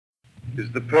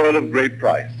is the pearl of great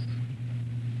price.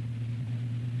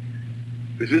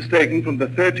 This is taken from the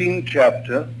 13th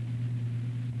chapter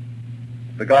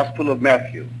of the Gospel of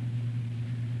Matthew,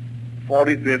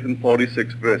 45th and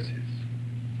 46th verses.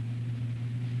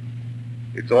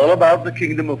 It's all about the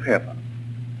kingdom of heaven.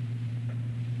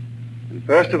 And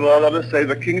first of all, let us say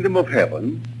the kingdom of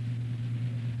heaven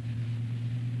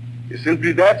is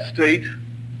simply that state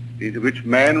into which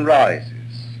man rises,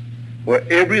 where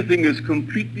everything is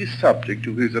completely subject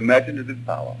to his imaginative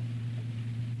power.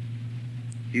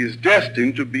 He is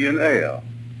destined to be an heir,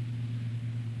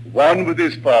 one with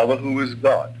his Father who is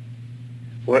God,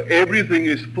 where everything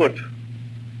is put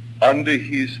under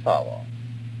his power.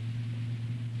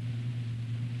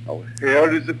 Now,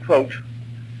 here is a quote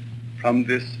from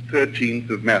this 13th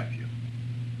of Matthew.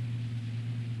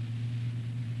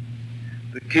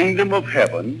 The kingdom of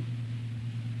heaven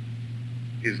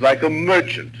is like a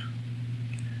merchant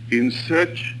in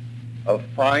search of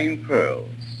fine pearls,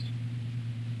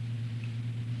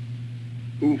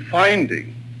 who,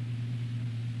 finding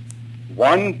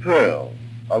one pearl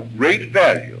of great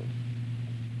value,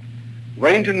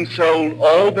 went and sold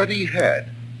all that he had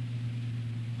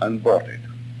and bought it.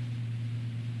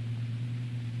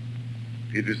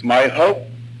 It is my hope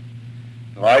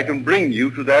that I can bring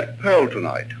you to that pearl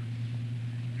tonight.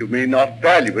 You may not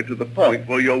value it to the point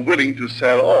where you're willing to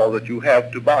sell all that you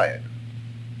have to buy it.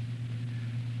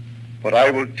 But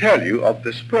I will tell you of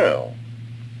this pearl.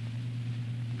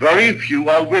 Very few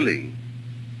are willing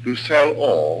to sell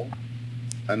all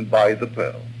and buy the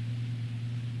pearl.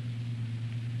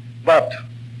 But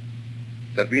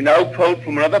that we now quote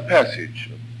from another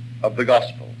passage of the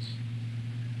Gospels,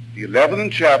 the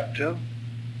 11th chapter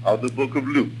of the book of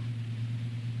Luke,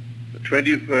 the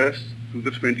 21st through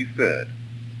the 23rd.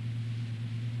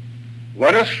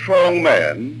 When a strong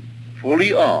man,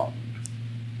 fully armed,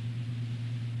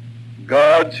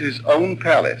 guards his own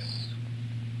palace,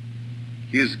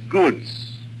 his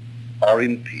goods are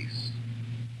in peace.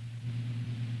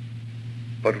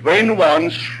 But when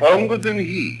one stronger than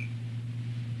he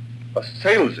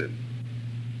assails him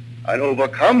and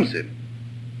overcomes him,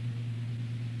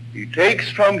 he takes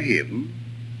from him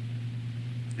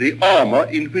the armor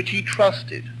in which he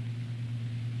trusted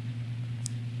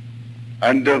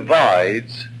and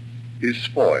divides his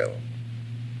spoil.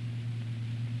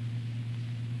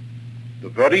 The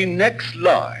very next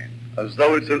line, as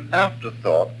though it's an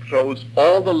afterthought, throws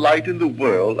all the light in the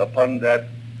world upon that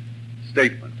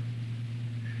statement.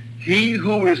 He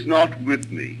who is not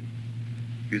with me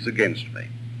is against me.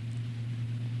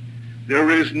 There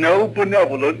is no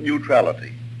benevolent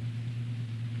neutrality,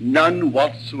 none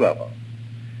whatsoever.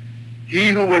 He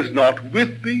who is not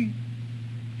with me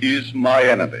is my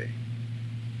enemy.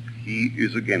 He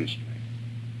is against me.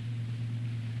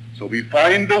 So we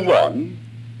find the one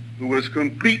who is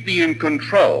completely in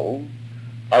control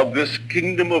of this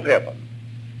kingdom of heaven.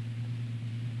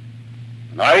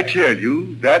 And I tell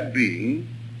you, that being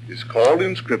is called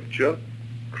in Scripture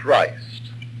Christ.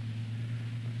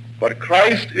 But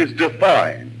Christ is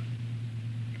defined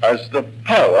as the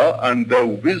power and the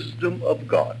wisdom of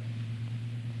God.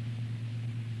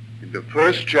 In the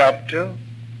first chapter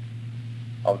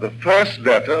of the first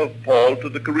letter of Paul to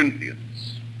the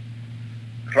Corinthians,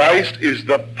 Christ is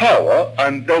the power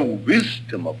and the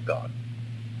wisdom of God.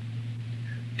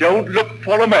 Don't look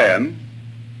for a man.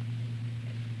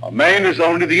 A man is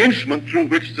only the instrument through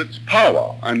which this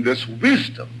power and this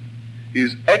wisdom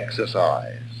is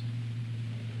exercised.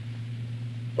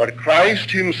 But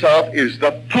Christ himself is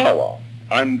the power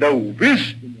and the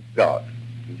wisdom of God.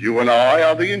 You and I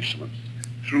are the instruments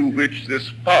through which this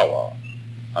power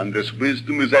and this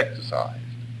wisdom is exercised.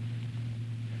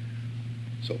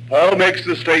 So Paul makes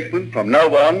the statement, from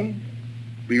now on,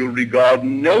 we will regard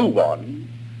no one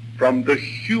from the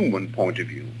human point of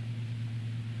view.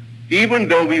 Even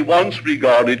though we once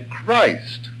regarded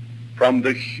Christ from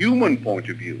the human point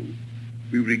of view,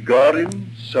 we regard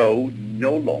him so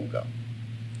no longer.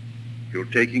 You're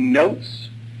taking notes?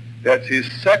 That's his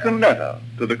second letter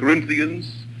to the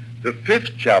Corinthians, the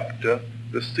 5th chapter,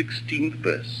 the 16th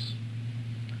verse.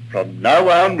 From now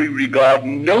on, we regard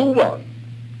no one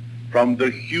from the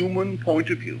human point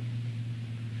of view.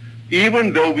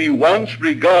 Even though we once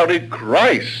regarded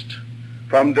Christ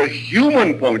from the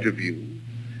human point of view,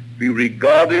 we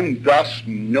regard him thus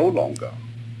no longer.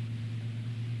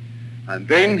 And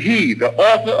then he, the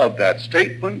author of that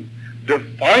statement,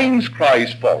 defines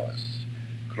Christ for us.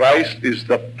 Christ is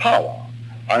the power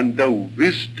and the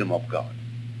wisdom of God.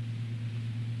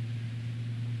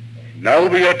 Now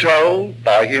we are told,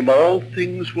 by him all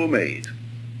things were made.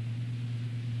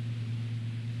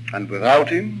 And without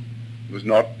him was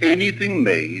not anything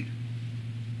made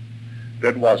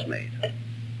that was made,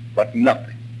 but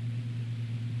nothing.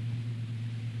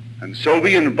 And so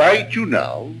we invite you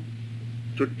now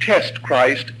to test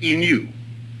Christ in you.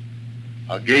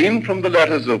 Again from the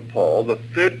letters of Paul, the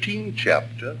 13th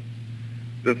chapter,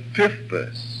 the 5th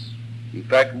verse. In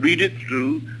fact, read it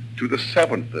through to the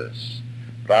 7th verse,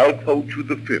 but I'll quote you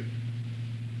the 5th.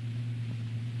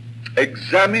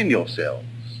 Examine yourselves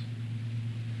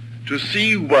to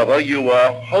see whether you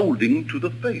are holding to the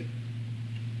faith.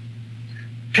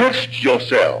 Test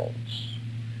yourselves.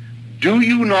 Do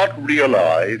you not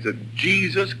realize that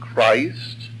Jesus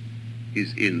Christ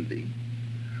is in thee?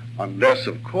 Unless,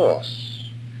 of course,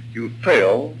 you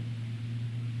fail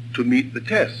to meet the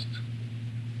test.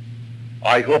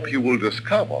 I hope you will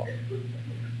discover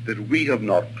that we have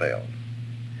not failed.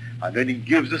 And then he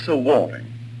gives us a warning.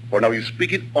 For now he's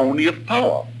speaking only of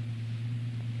power.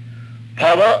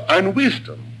 Power and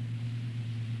wisdom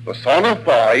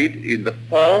personified in the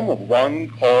form of one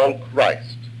called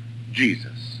Christ,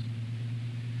 Jesus.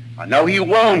 And now he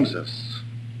warns us.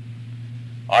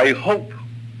 I hope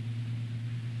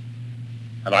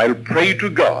and I'll pray to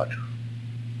God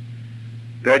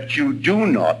that you do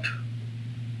not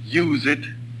use it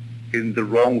in the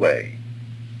wrong way.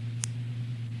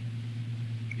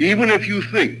 Even if you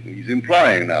think, he's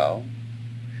implying now,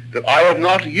 that I have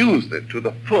not used it to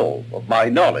the full of my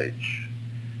knowledge,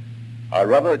 I'd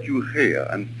rather that you hear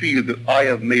and feel that I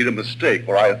have made a mistake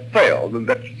or I have failed than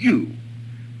that you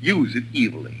use it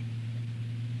evilly.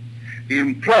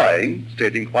 Implying,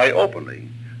 stating quite openly,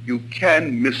 you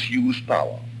can misuse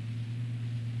power.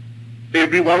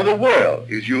 Everyone in the world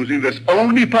is using this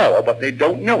only power, but they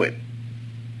don't know it.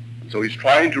 And so he's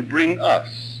trying to bring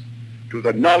us to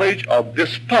the knowledge of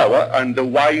this power and the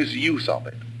wise use of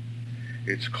it.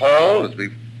 It's called, as we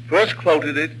first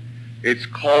quoted it, it's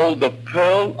called the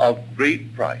pearl of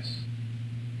great price.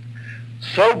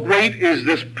 So great is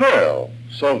this pearl,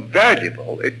 so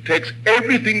valuable, it takes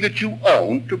everything that you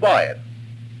own to buy it.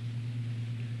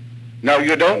 Now,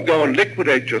 you don't go and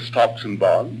liquidate your stocks and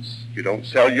bonds. You don't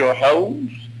sell your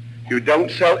homes. You don't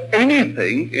sell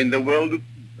anything in the world of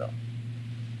wisdom.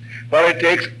 But it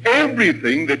takes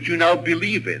everything that you now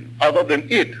believe in, other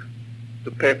than it,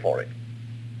 to pay for it.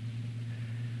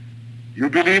 You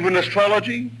believe in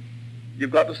astrology,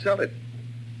 you've got to sell it.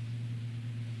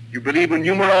 You believe in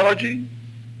numerology,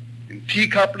 in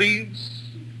teacup leaves,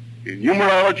 in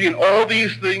numerology, in all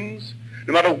these things.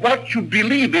 No matter what you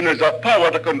believe in as a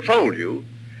power to control you,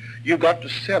 you've got to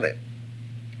sell it.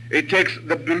 It takes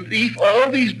the belief,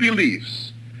 all these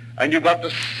beliefs, and you've got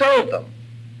to sell them.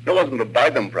 No one's going to buy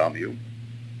them from you,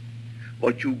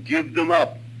 but you give them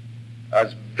up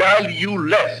as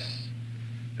valueless.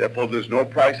 Therefore, there's no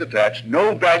price attached,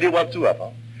 no value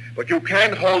whatsoever. But you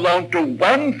can't hold on to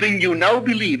one thing you now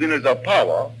believe in as a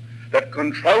power that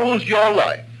controls your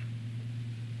life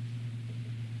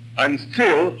and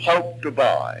still hope to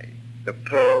buy the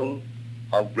pearl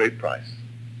of great price.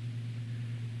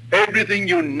 Everything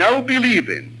you now believe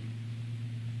in,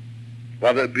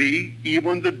 whether it be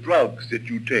even the drugs that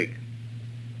you take,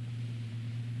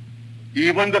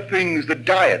 even the things, the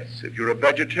diets, if you're a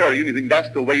vegetarian, you think that's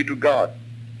the way to God.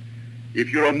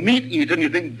 If you're a meat eater, you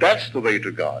think that's the way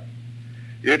to God.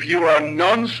 If you are a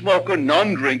non-smoker,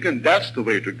 non-drinker, that's the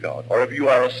way to God. Or if you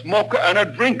are a smoker and a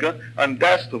drinker, and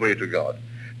that's the way to God.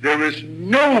 There is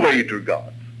no way to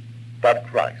God but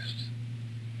Christ.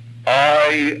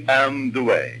 I am the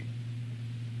way.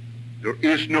 There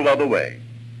is no other way.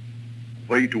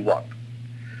 Way to what?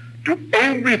 To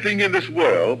everything in this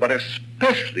world, but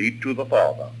especially to the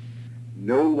Father.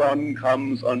 No one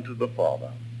comes unto the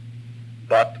Father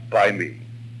but by me.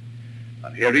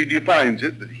 And here he defines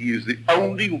it, that he is the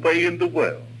only way in the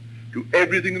world to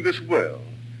everything in this world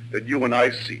that you and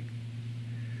I see.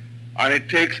 And it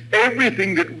takes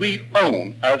everything that we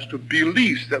own as to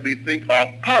beliefs that we think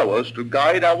are powers to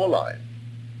guide our life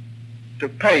to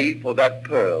pay for that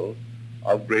pearl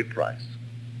of great price.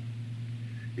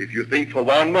 If you think for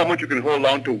one moment you can hold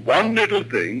on to one little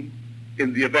thing,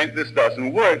 in the event this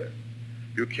doesn't work,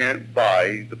 you can't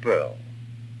buy the pearl.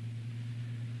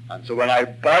 And so when I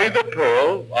buy the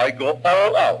pearl, I go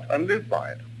all out and live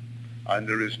by it. And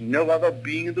there is no other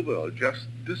being in the world, just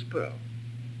this pearl.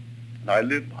 And I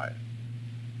live by it.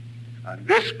 And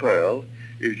this pearl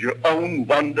is your own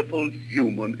wonderful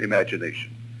human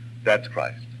imagination. That's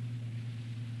Christ.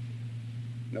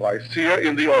 Now, I see her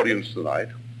in the audience tonight.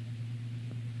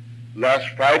 Last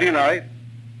Friday night,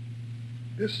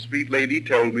 this sweet lady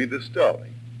told me this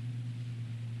story.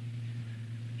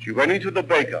 She went into the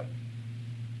baker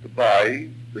to buy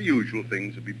the usual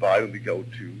things that we buy when we go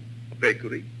to a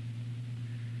bakery.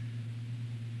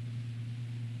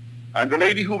 And the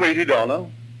lady who waited on her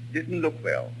didn't look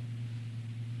well.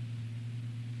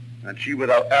 And she,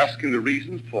 without asking the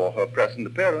reasons for her present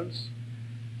appearance,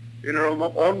 in her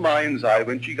own mind's eye,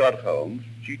 when she got home,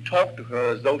 she talked to her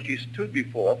as though she stood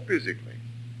before her physically.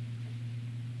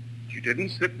 She didn't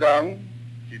sit down,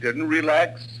 she didn't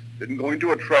relax, didn't go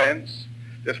into a trance,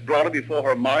 just brought her before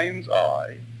her mind's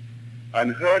eye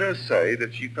and heard her say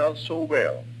that she felt so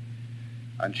well.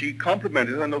 And she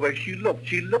complimented her on the way she looked.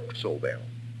 She looked so well.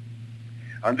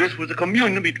 And this was a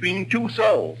communion between two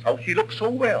souls, how she looked so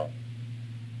well.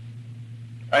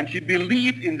 And she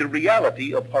believed in the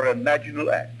reality of her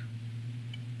imaginal act.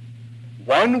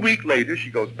 1 week later, she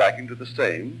goes back into the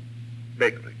same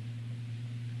bakery.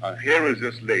 And here is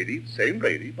this lady, same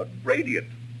lady, but radiant.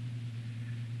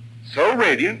 So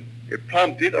radiant, it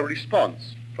prompted a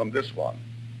response from this one.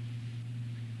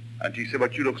 And she said,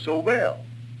 but you look so well.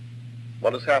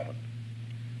 What has happened?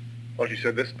 Well, she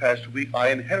said, this past week I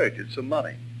inherited some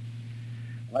money.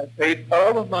 I paid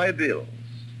all of my bills.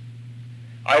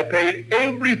 I paid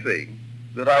everything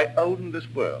that I owed in this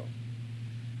world.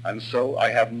 And so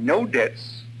I have no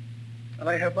debts, and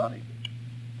I have money.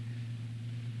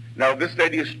 Now, this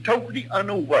lady is totally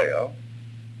unaware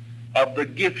of the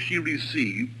gift she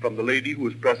received from the lady who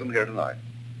is present here tonight.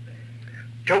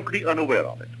 Totally unaware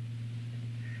of it.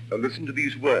 Now, listen to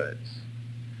these words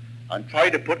and try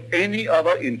to put any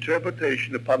other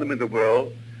interpretation upon them in the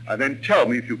world, and then tell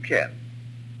me if you can.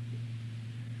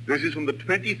 This is from the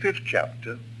 25th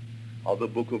chapter of the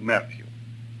book of Matthew.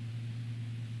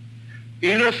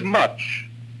 Inasmuch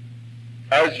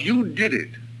as you did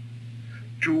it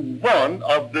to one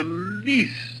of the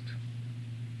least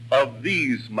of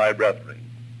these, my brethren,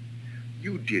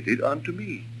 you did it unto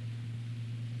me.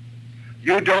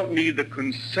 You don't need the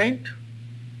consent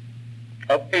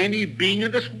of any being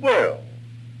in this world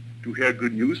to hear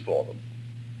good news for them.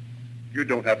 You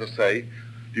don't have to say,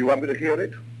 do you want me to hear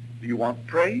it? Do you want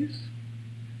praise?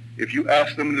 If you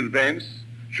ask them in advance,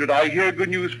 should I hear good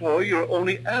news for you? You're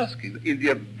only asking. In the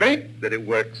event that it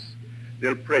works,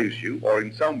 they'll praise you or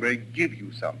in some way give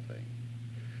you something.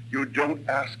 You don't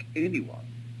ask anyone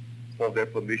for their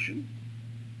permission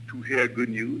to hear good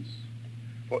news.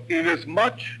 For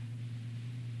inasmuch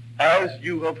as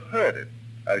you have heard it,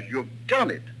 as you have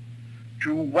done it,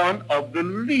 to one of the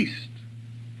least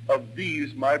of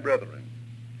these, my brethren,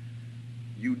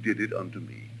 you did it unto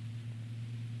me.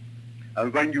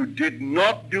 And when you did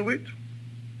not do it,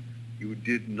 you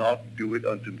did not do it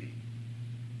unto me.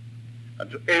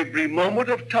 And so every moment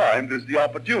of time, there's the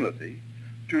opportunity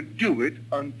to do it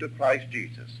unto Christ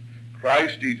Jesus.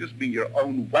 Christ Jesus being your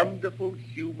own wonderful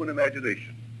human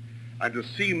imagination. And to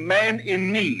see man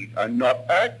in need and not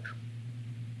act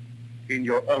in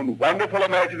your own wonderful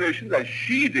imagination as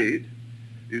she did,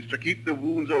 is to keep the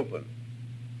wounds open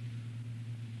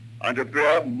and to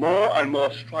bear more and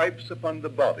more stripes upon the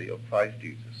body of Christ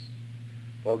Jesus.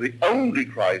 For the only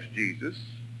Christ Jesus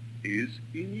is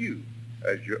in you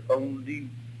as your only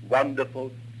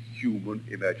wonderful human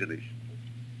imagination.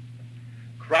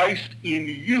 Christ in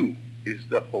you is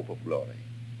the hope of glory.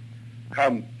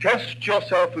 Come, test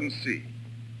yourself and see.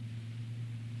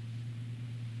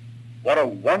 What a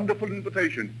wonderful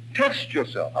invitation. Test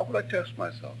yourself. How would I test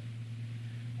myself?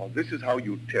 Well, this is how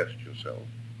you test yourself.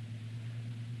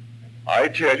 I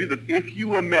tell you that if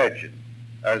you imagine,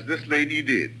 as this lady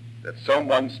did, that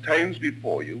someone stands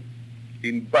before you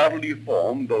in bodily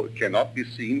form, though it cannot be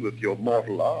seen with your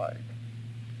mortal eye,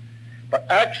 but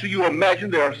actually you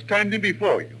imagine they are standing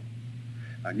before you,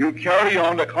 and you carry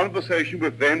on a conversation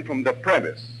with them from the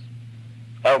premise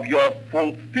of your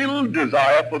fulfilled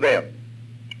desire for them.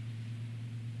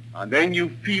 And then you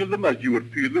feel them as you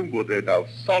would feel them were they now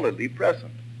solidly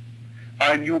present.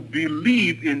 And you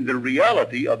believe in the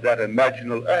reality of that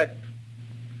imaginal act.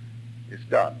 It's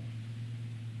done.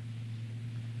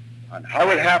 And how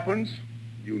it happens,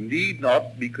 you need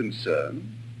not be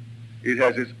concerned. It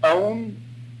has its own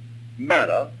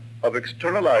manner of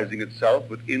externalizing itself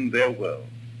within their world.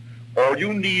 All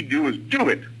you need to do is do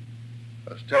it,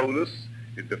 as told us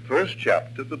in the first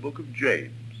chapter of the book of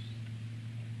James.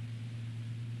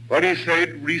 When he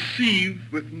said, receive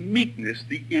with meekness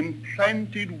the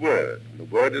implanted word. And the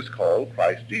word is called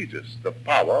Christ Jesus, the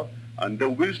power and the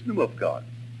wisdom of God.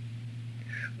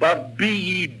 But be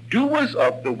ye doers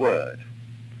of the word,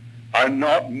 and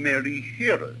not merely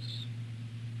hearers,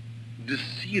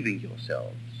 deceiving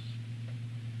yourselves.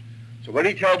 So when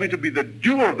he tells me to be the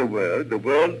doer of the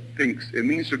world thinks it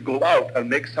means to go out and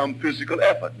make some physical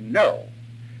effort. No.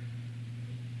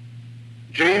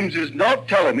 James is not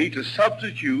telling me to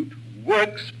substitute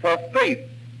works for faith.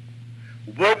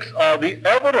 Works are the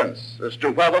evidence as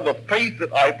to whether the faith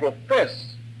that I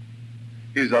profess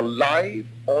is alive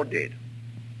or dead.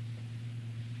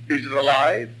 Is it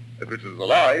alive? If it is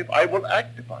alive, I will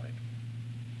act upon it.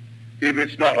 If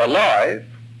it's not alive,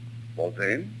 well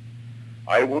then,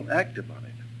 I won't act upon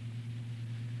it.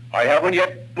 I haven't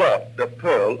yet bought the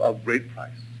pearl of great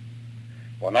price.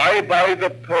 When I buy the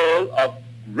pearl of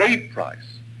great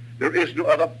price, there is no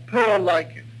other pearl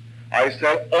like it. I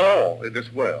sell all in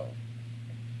this world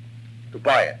to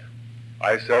buy it.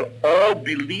 I sell all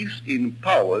beliefs in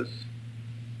powers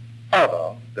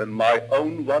other than my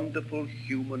own wonderful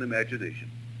human imagination.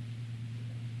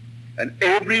 And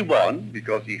everyone,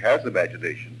 because he has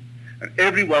imagination, and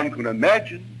everyone can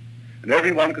imagine, and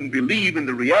everyone can believe in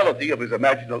the reality of his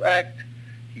imaginal act,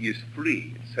 he is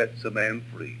free. It sets a man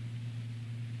free.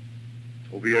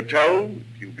 So we are told,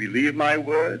 if you believe my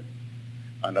word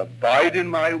and abide in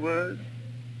my word,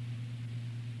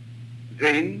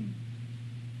 then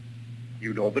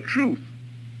you know the truth,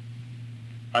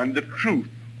 and the truth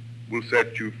will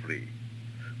set you free.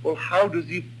 Well, how does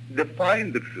he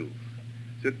define the truth?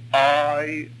 He said,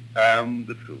 I am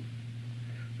the truth.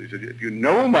 So he said, if you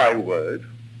know my word,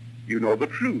 you know the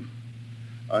truth,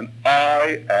 and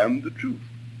I am the truth.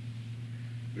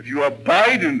 If you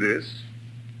abide in this,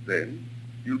 then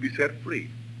you'll be set free.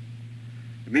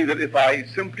 It means that if I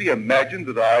simply imagine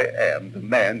that I am the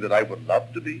man that I would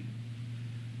love to be,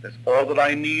 that's all that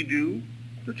I need do,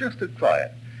 so just to try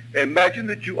it. Imagine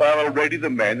that you are already the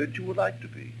man that you would like to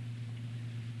be,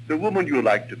 the woman you would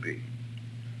like to be.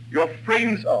 Your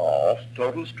friends are,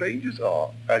 total strangers are,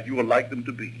 as you would like them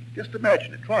to be. Just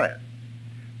imagine it, try it.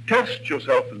 Test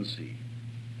yourself and see.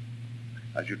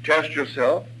 As you test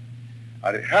yourself,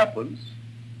 and it happens,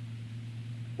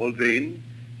 well then,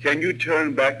 can you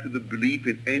turn back to the belief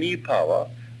in any power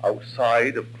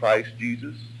outside of Christ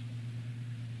Jesus?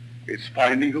 It's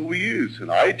finding who he is.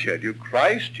 And I tell you,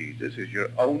 Christ Jesus is your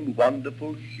own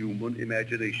wonderful human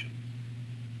imagination.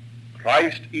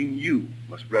 Christ in you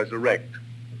must resurrect.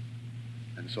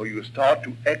 And so you start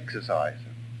to exercise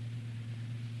him.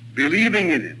 Believing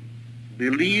in him.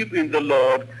 Believe in the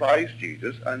Lord Christ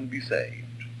Jesus and be saved.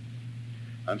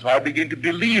 And so I begin to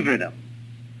believe in him.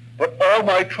 Put all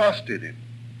my trust in him.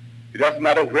 It doesn't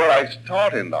matter where I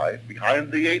start in life.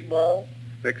 Behind the 8 ball,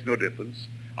 makes no difference.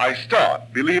 I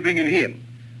start believing in him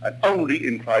and only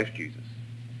in Christ Jesus.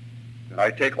 And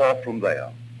I take off from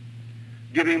there,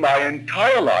 giving my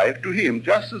entire life to him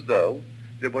just as though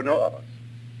there were no others.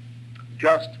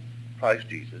 Just Christ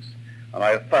Jesus. And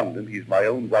I have found him. He's my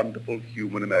own wonderful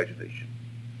human imagination.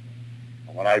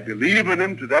 And when I believe in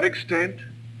him to that extent,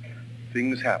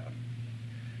 things happen.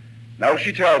 Now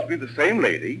she tells me, the same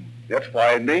lady, that's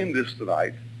why I named this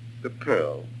tonight, the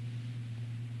pearl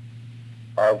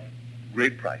of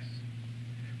great price.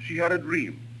 She had a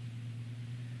dream.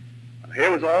 And here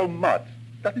was all mud,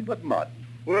 nothing but mud,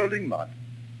 whirling mud.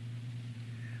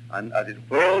 And as it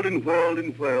whirled and whirled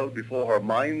and whirled before her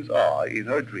mind's eye in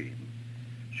her dream,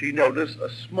 she noticed a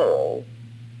small,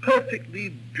 perfectly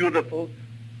beautiful,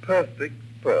 perfect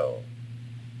pearl.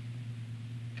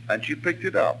 And she picked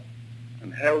it up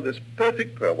and held this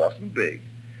perfect pearl. Wasn't big,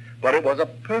 but it was a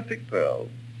perfect pearl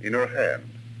in her hand.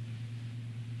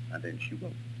 And then she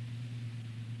woke.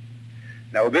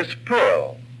 Now this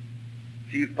pearl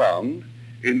she found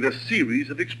in the series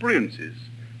of experiences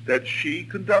that she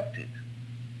conducted.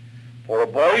 For a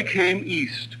boy came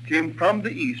from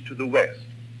the east to the west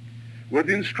with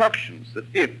instructions that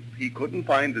if he couldn't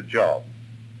find a job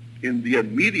in the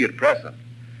immediate present,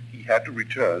 he had to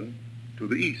return to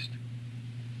the east.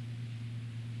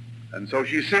 And so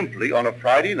she simply, on a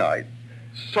Friday night,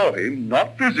 saw him,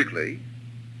 not physically,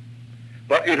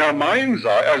 but in her mind's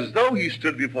eye, as though he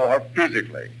stood before her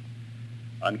physically,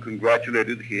 and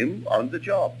congratulated him on the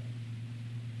job,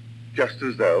 just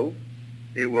as though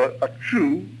it were a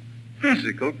true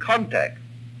physical contact.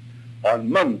 On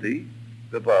Monday,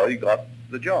 the boy got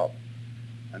the job,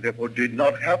 and therefore did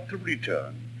not have to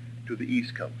return to the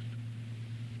East Coast.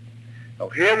 Now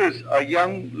here is a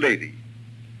young lady.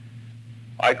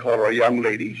 I call her a young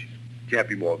lady. She can't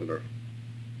be more than her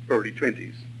early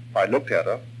 20s. I looked at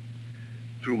her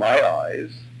through my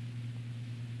eyes.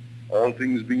 All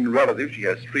things being relative, she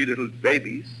has 3 little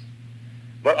babies,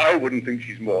 but I wouldn't think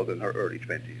she's more than her early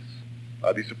 20s.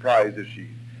 I'd be surprised if she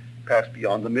passed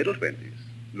beyond the middle 20s,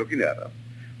 looking at her.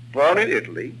 Born in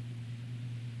Italy,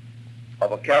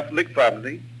 of a Catholic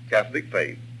family, Catholic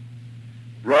faith,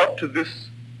 brought to this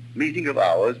meeting of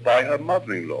ours by her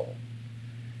mother-in-law,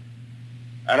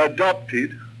 and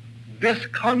adopted this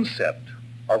concept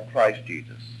of Christ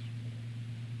Jesus.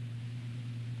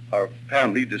 Our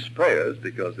family despairs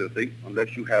because they think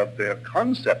unless you have their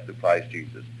concept of Christ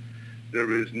Jesus,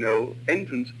 there is no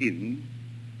entrance in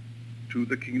to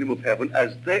the kingdom of heaven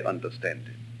as they understand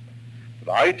it.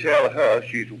 But I tell her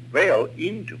she's well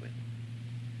into it.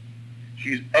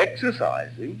 She's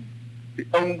exercising the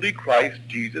only Christ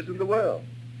Jesus in the world.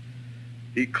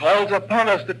 He calls upon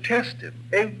us to test him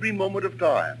every moment of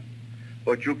time,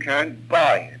 but you can't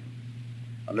buy him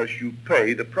unless you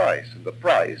pay the price. And the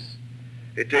price,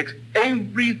 it takes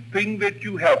everything that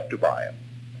you have to buy him.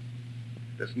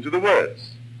 Listen to the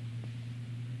words.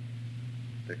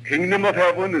 The kingdom of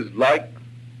heaven is like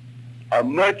a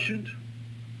merchant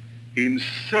in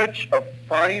search of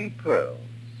fine pearls,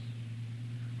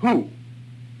 who,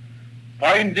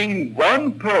 finding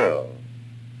one pearl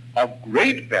of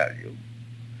great value,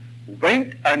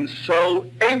 went and sold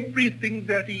everything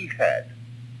that he had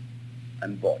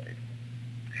and bought it.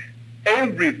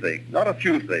 Everything, not a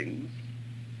few things.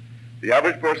 The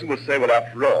average person would say, well,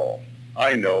 after all,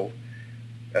 I know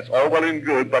that's all well and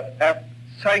good, but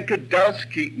Sanka does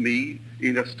keep me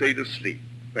in a state of sleep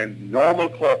when normal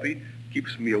coffee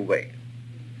keeps me awake.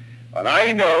 And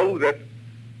I know that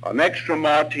an extra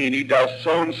martini does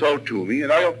so-and-so to me,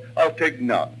 and I'll take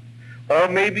none. Or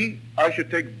maybe I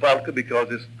should take vodka because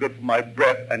it's good for my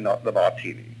breath and not the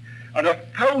martini. And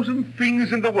 1,000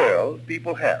 things in the world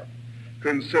people have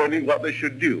concerning what they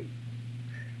should do.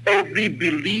 Every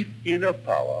belief in a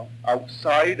power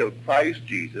outside of Christ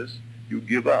Jesus, you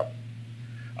give up.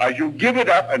 As you give it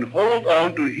up and hold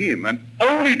on to him and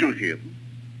only to him,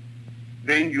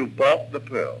 then you bought the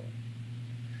pearl.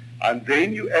 And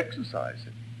then you exercise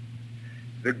it.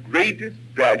 The greatest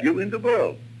value in the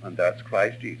world, and that's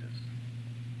Christ Jesus.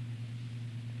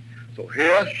 So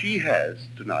here she has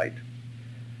tonight,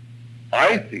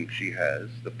 I think she has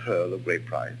the pearl of great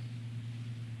price.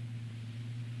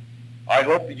 I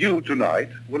hope you tonight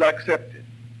will accept it.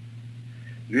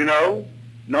 You know,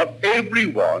 not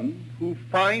everyone who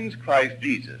finds Christ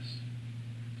Jesus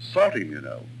sought him, you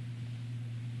know.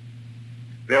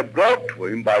 They're brought to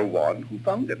him by one who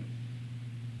found him.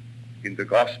 In the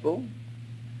gospel,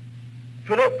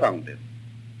 Philip found him.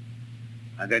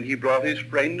 And then he brought his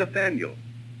friend Nathaniel.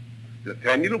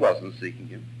 Nathaniel wasn't seeking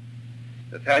him.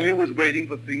 Nathaniel was waiting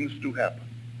for things to happen,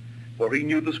 for he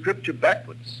knew the scripture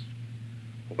backwards.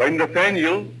 When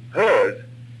Nathaniel heard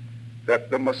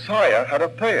that the Messiah had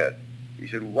appeared, he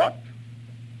said, what?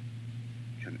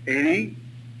 Can any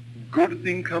good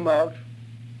thing come out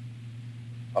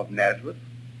of Nazareth?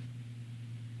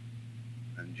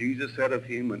 And Jesus said of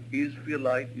him, an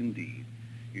Israelite indeed,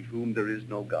 in whom there is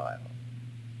no guile.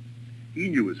 He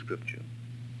knew his scripture.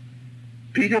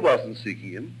 Peter wasn't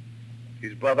seeking him.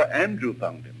 His brother Andrew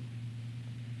found him.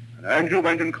 And Andrew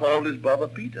went and called his brother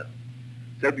Peter.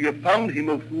 Said, we have found him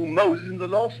of whom Moses in the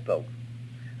law spoke,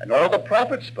 and all the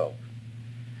prophets spoke.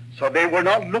 So they were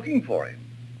not looking for him,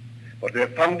 but they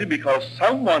found him because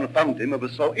someone found him and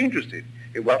was so interested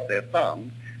in what they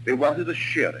found, they wanted to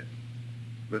share it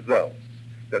with those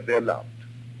that they loved.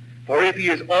 For if he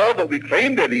is all that we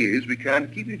claim that he is, we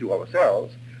can't keep him to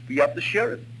ourselves. We have to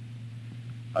share it.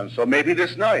 And so maybe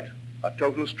this night, a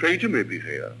total stranger may be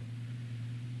here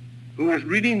who is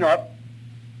really not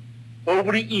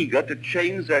overly eager to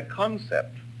change their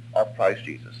concept of Christ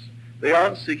Jesus. They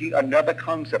aren't seeking another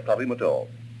concept of him at all.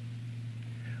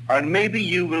 And maybe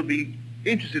you will be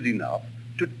interested enough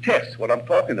to test what I'm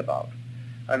talking about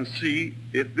and see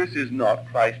if this is not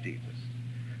Christ Jesus.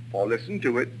 For listen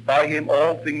to it, by him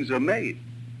all things are made.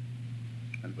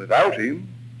 And without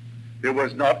him, there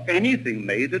was not anything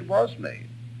made that was made.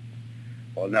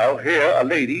 Well, now here a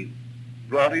lady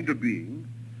brought into being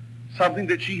something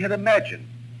that she had imagined.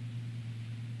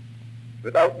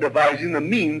 Without devising the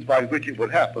means by which it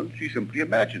would happen, she simply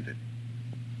imagined it.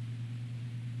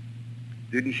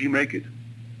 Didn't she make it?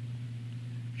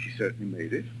 She certainly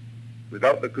made it,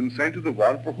 without the consent of the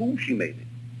one for whom she made it.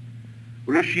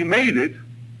 Well, if she made it,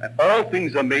 and all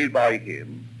things are made by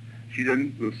him, she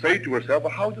then will say to herself,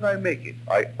 well, how did I make it?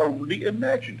 I only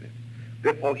imagined it.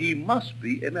 Therefore, he must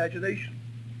be imagination.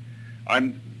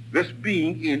 And this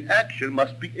being in action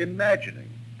must be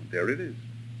imagining. And there it is.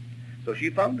 So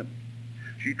she found him.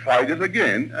 She tried it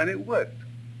again, and it worked.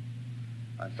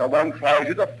 And someone tries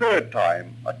it a third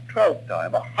time, a 12th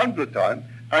time, 100th time,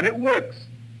 and it works.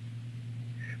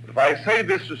 But if I say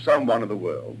this to someone in the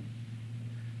world,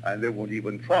 and they won't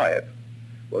even try it,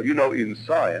 well, you know, in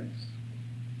science,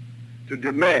 to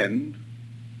demand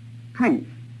proof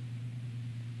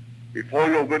before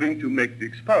you're willing to make the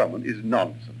experiment is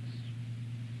nonsense.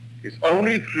 It's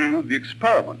only through the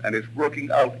experiment and its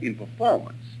working out in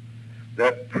performance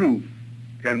that proof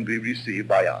can be received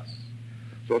by us.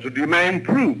 So to demand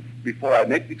proof before I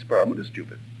make the experiment is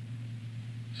stupid.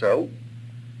 So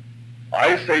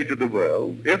I say to the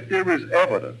world, if there is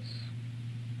evidence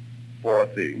for a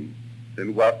thing,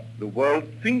 then what the world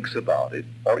thinks about it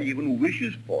or even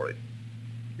wishes for it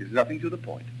is nothing to the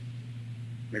point.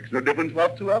 Makes no difference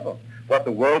whatsoever. What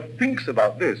the world thinks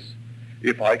about this,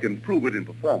 if I can prove it in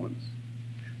performance.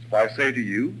 So if I say to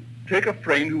you, take a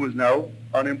friend who is now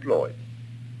unemployed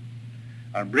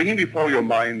and bring him before your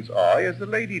mind's eye as the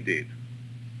lady did,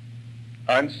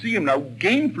 and see him now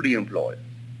gainfully employed.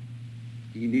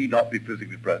 He need not be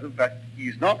physically present. In fact,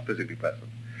 he's not physically present.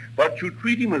 But you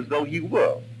treat him as though he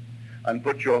were, and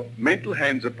put your mental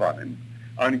hands upon him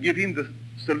and give him the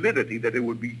solidity that it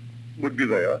would be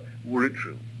there were it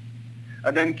true.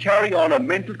 And then carry on a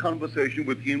mental conversation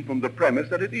with him from the premise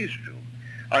that it is true.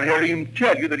 And hear him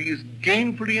tell you that he is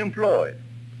gainfully employed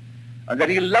and that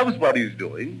he loves what he's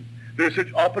doing. There's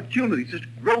such opportunity, such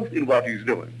growth in what he's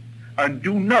doing. And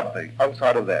do nothing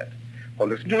outside of that. Well,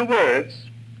 listen to the words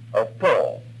of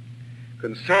Paul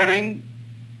concerning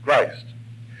Christ.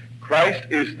 Christ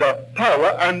is the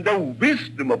power and the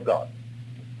wisdom of God.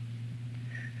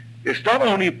 It's not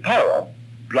only power,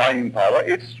 blind power,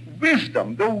 it's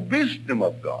wisdom, the wisdom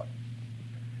of God.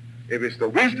 If it's the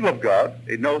wisdom of God,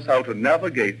 it knows how to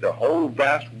navigate the whole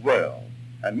vast world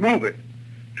and move it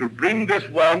to bring this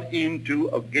one into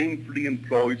a gainfully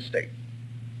employed state.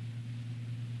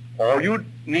 All you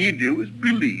need do is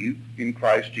believe in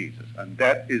Christ Jesus, and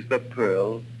that is the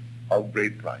pearl of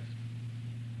great price.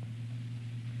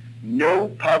 No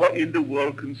power in the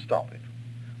world can stop it.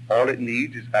 All it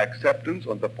needs is acceptance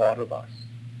on the part of us.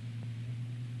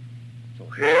 So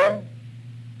here,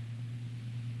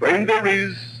 when there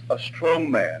is a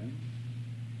strong man,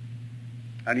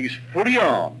 and he's fully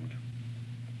armed,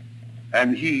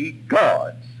 and he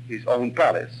guards his own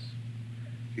palace,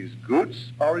 his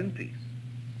goods are in peace.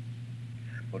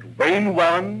 But when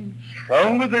one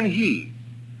stronger than he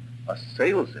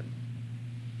assails him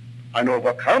and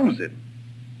overcomes him,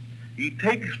 he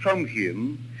takes from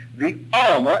him the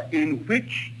armor in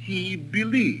which he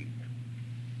believed,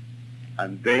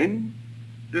 and then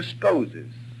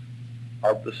disposes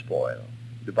of the spoil,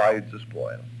 divides the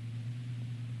spoil.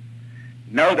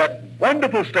 Now that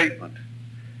wonderful statement,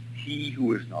 he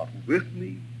who is not with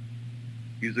me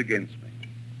is against me.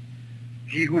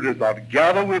 He who does not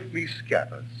gather with me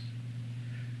scatters.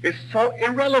 It's so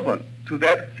irrelevant to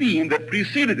that theme that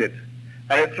preceded it,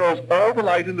 and it throws all the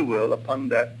light in the world upon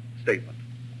that statement.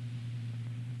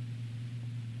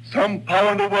 Some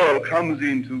power in the world comes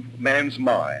into man's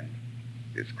mind.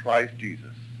 It's Christ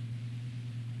Jesus.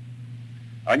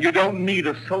 And you don't need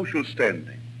a social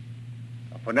standing,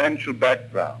 a financial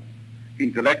background,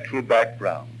 intellectual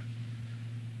background,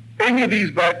 any of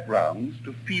these backgrounds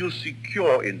to feel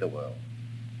secure in the world.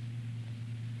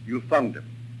 You found him.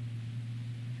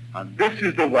 And this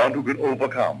is the one who can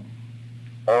overcome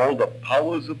all the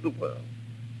powers of the world.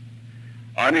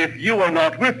 And if you are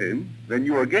not with him, then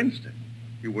you're against him.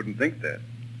 You wouldn't think that.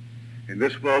 In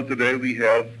this world today, we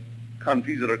have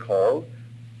countries that are called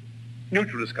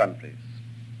neutralist countries.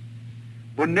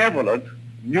 Benevolent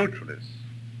neutralists.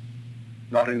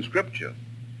 Not in Scripture.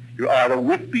 You're either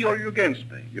with me or you're against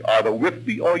me. You're either with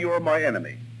me or you're my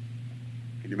enemy.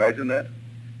 Can you imagine that?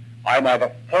 I'm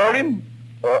either for him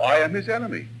or I am his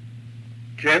enemy.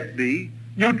 Can't be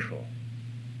neutral.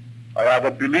 I either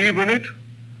believe in it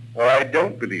or I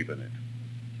don't believe in it.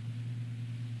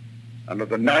 And of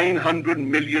the 900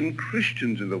 million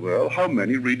Christians in the world, how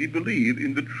many really believe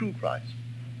in the true Christ?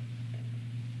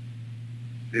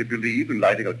 They believe in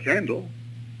lighting a candle.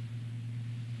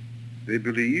 They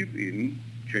believe in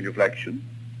genuflection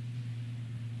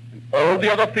and all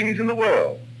the other things in the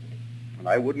world. And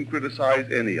I wouldn't criticize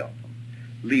any of them.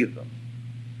 Leave them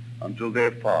until they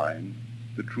find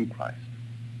the true Christ.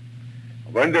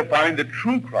 And when they find the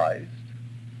true Christ,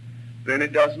 then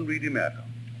it doesn't really matter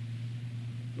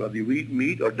whether you eat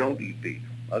meat or don't eat meat,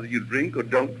 whether you drink or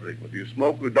don't drink, whether you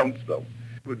smoke or don't smoke,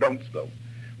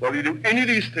 whether you do any of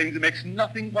these things, it makes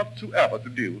nothing whatsoever to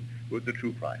do with the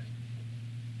true Christ.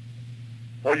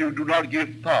 For you do not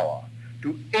give power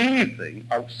to anything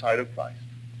outside of Christ.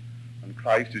 And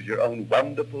Christ is your own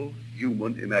wonderful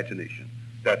human imagination.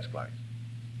 That's Christ.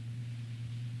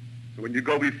 So when you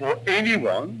go before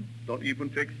anyone, don't even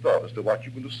take thought as to what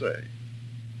you're going to say.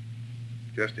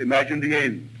 Just imagine the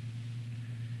end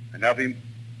and have him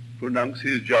pronounce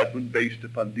his judgment based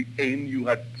upon the end you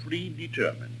had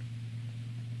predetermined.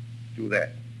 Do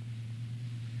that.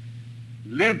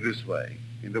 Live this way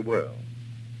in the world,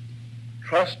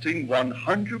 trusting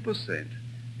 100%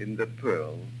 in the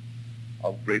pearl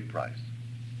of great price.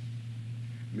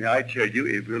 May I tell you,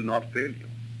 it will not fail you.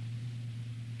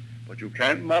 But you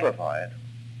can't modify it.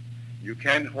 You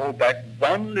can't hold back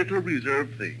one little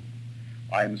reserved thing.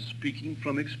 I'm speaking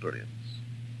from experience.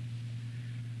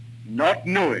 not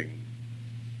knowing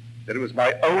that it was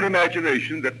my own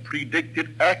imagination that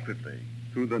predicted accurately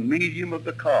through the medium of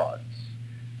the cards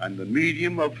and the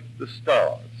medium of the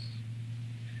stars.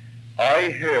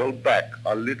 I held back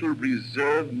a little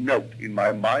reserved note in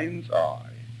my mind's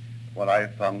eye when I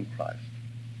found Christ.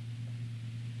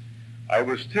 I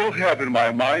would still have in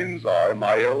my mind's eye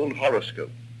my own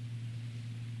horoscope,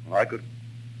 and I could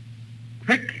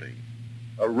quickly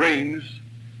arrange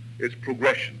its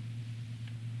progression,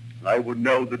 and I would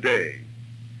know the day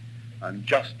and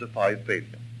justify failure.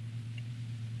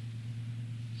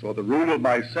 So the rule of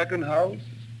my second house,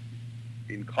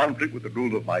 in conflict with the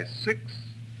rule of my sixth,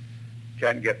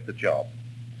 can't get the job.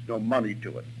 There's no money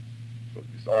to it. So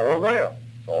it's all there.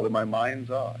 It's all in my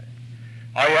mind's eye.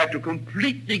 I had to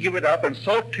completely give it up and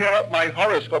so tear up my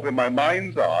horoscope in my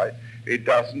mind's eye, it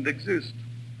doesn't exist.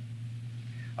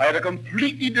 I had to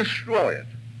completely destroy it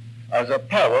as a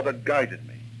power that guided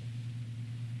me.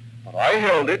 But I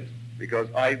held it because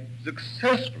I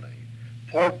successfully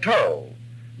foretold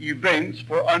events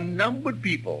for unnumbered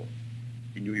people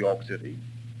in New York City.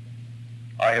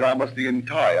 I had almost the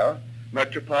entire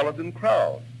metropolitan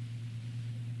crowd,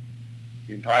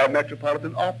 the entire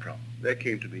metropolitan opera. They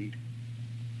came to me.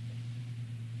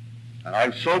 And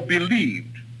I so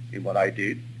believed in what I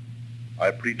did, I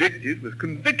predicted with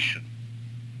conviction.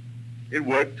 It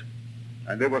worked,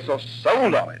 and they were so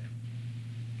sold on it.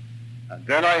 And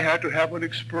then I had to have an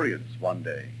experience one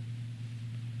day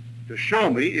to show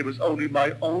me it was only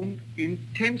my own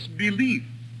intense belief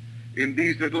in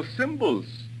these little symbols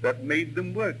that made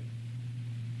them work.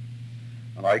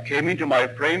 And I came into my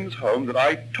friend's home that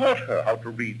I taught her how to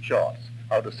read charts,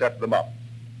 how to set them up.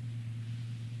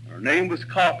 Her name was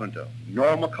Carpenter,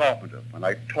 Norma Carpenter, and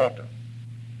I taught her.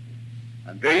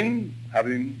 And then,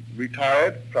 having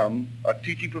retired from a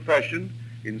teaching profession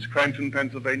in Scranton,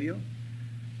 Pennsylvania,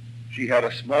 she had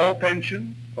a small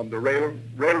pension from the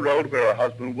railroad where her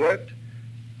husband worked,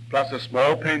 plus a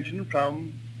small pension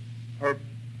from her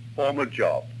former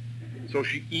job. So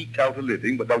she eked out a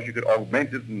living, but though she could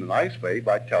augment it in a nice way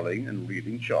by telling and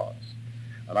reading charts.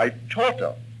 And I taught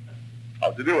her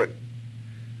how to do it.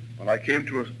 When I came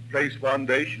to her place one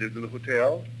day, she lived in a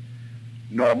hotel,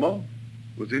 Norma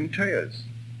was in tears.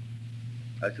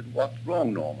 I said, "What's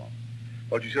wrong, Norma?"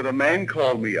 Well, she said, "A man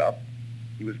called me up.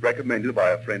 He was recommended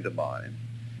by a friend of mine,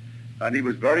 and he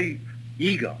was very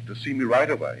eager to see me right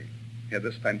away. He had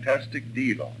this fantastic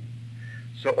deal on.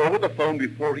 So over the phone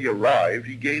before he arrived,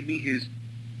 he gave me his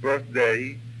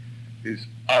birthday, his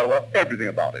hour, everything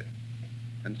about it.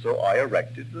 And so I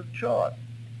erected the chart.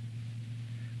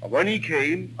 And when he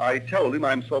came, I told him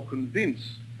I'm so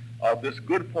convinced of this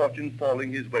good fortune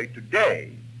falling his way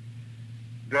today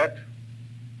that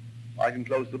I can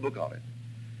close the book on it.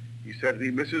 He said to me,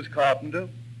 "Mrs. Carpenter,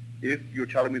 if you're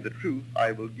telling me the truth,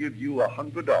 I will give you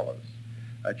 $100.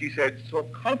 And she said so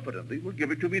confidently, "Well,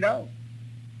 give it to me now,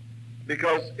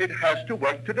 because it has to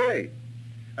work today."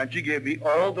 And she gave me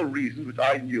all the reasons which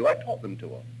I knew. I taught them to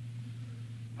her,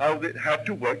 how it had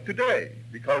to work today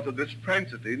because of this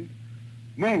transiting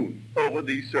moon over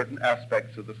these certain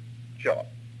aspects of the chart.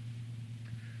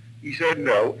 He said,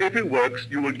 "No, if it works,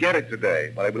 you will get it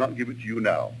today, but I will not give it to you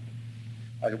now."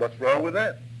 I said, "What's wrong with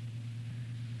that?"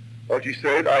 Well, she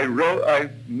said, I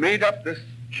made up this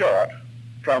chart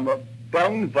from a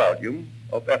bound volume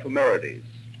of ephemerides.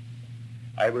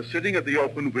 I was sitting at the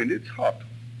open window, it's hot,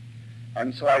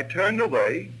 and so I turned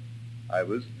away. I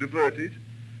was diverted,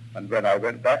 and when I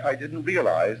went back, I didn't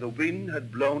realize the wind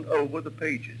had blown over the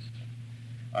pages.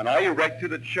 And I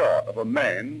erected a chart of a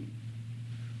man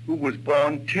who was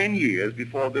born 10 years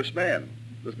before this man.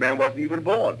 This man wasn't even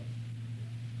born.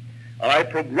 And I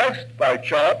progressed by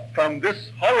chart from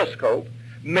this horoscope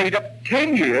made up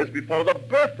 10 years before the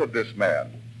birth of this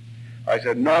man. I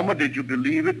said, "Norma, did you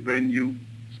believe it when you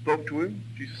spoke to him?"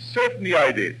 She said, "Certainly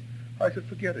I did." I said,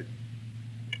 "Forget it.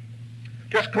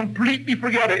 Just completely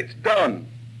forget it. It's done."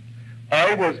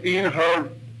 I was in her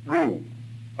room,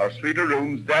 her suite of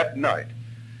rooms that night,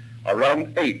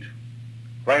 around 8,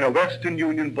 when a Western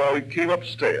Union boy came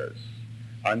upstairs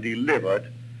and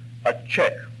delivered a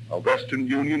check, a Western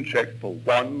Union check for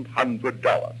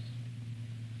 $100.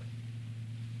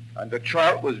 And the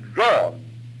chart was drawn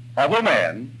of a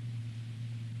man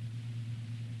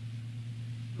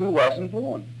who wasn't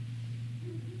born.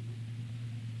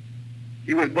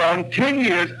 He was born 10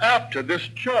 years after this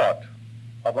chart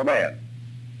of a man.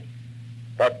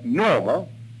 But Norma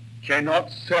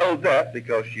cannot sell that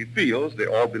because she feels they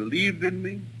all believed in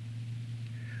me.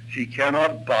 She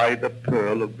cannot buy the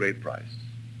pearl of great price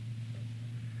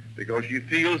because she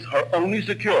feels her only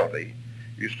security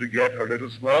is to get her little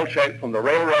small check from the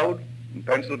railroad in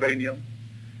Pennsylvania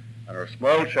and a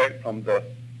small check from the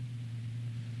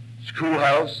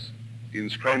schoolhouse in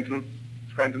Scranton,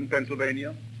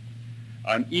 Pennsylvania,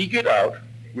 and eke it out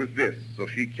with this, so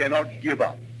she cannot give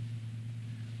up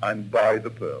and buy the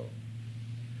pearl.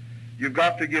 You've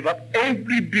got to give up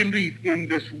every belief in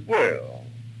this world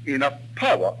in a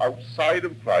power outside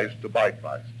of Christ to buy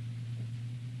Christ.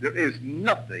 There is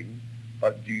nothing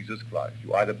but Jesus Christ.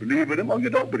 You either believe in him or you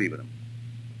don't believe in him.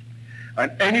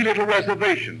 And any little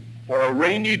reservation for a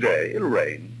rainy day, it'll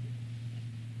rain.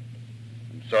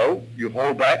 And so you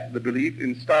hold back the belief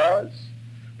in stars,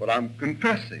 but I'm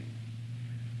confessing,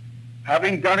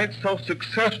 having done it so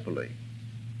successfully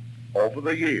over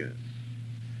the years,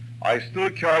 I still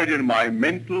carried in my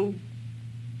mental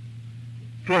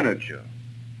furniture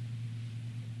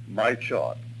my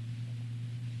chart.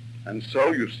 And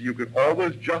so you can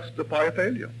always justify a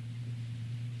failure.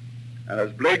 And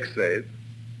as Blake said,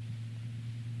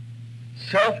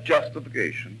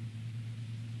 self-justification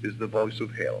is the voice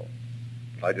of hell.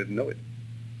 I didn't know it.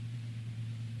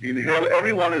 In hell,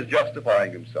 everyone is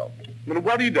justifying himself. No matter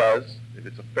what he does, if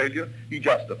it's a failure, he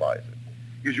justifies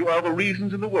it. Gives you all the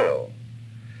reasons in the world.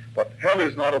 But hell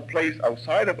is not a place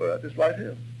outside of earth, it's right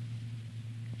here.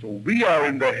 So we are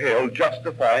in the hell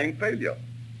justifying failure.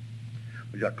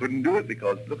 But I couldn't do it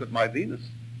because look at my Venus.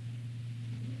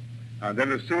 And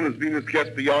then as soon as Venus gets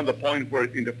beyond the point where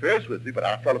it interferes with me, but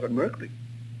after I look at Mercury.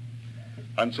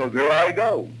 And so there I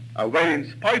go. And when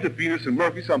in spite of Venus and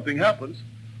Mercury something happens,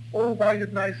 oh, why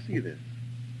didn't I see this?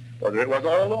 Well, there it was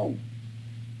all along.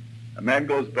 A man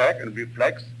goes back and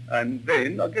reflects and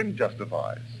then again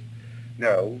justifies.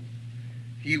 No,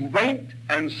 he went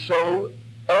and sold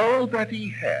all that he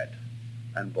had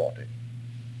and bought it.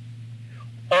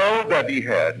 All that he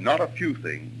had, not a few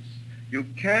things. You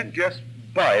can't just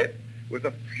buy it with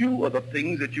a few of the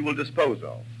things that you will dispose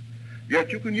of.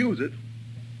 Yet you can use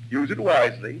it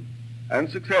wisely and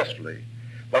successfully,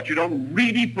 but you don't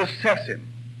really possess him,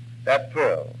 that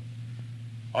pearl,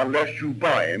 unless you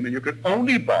buy him, and you can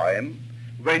only buy him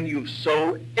when you've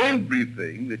sold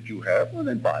everything that you have, well,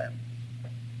 then buy him.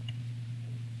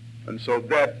 And so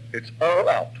that it's all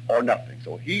out or nothing.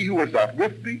 So he who is not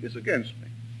with me is against me.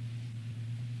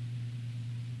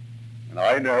 And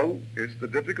I know it's the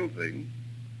difficult thing,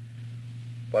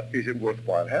 but is it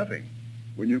worthwhile having?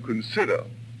 When you consider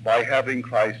by having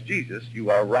Christ Jesus, you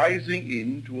are rising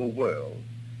into a world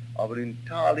of an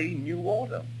entirely new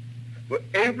order, where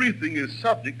everything is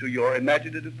subject to your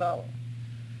imaginative power.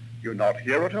 You're not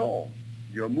here at all.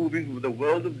 You're moving from the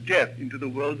world of death into the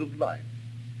world of life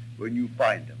when you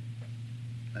find him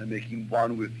and make him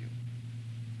one with you.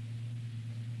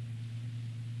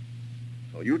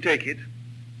 So you take it,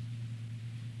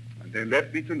 and then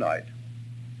let me tonight,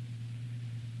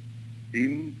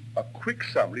 in a quick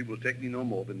summary, will take me no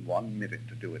more than 1 minute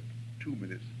to do it, 2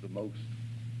 minutes at the most.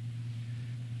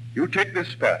 You take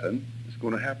this pattern, it's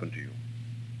going to happen to you.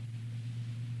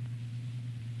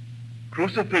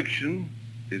 Crucifixion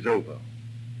is over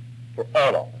for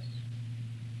all of us.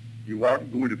 You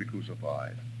aren't going to be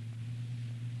crucified.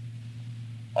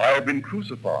 I have been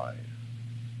crucified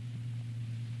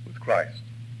with Christ.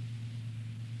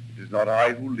 It is not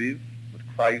I who live, but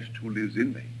Christ who lives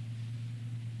in me.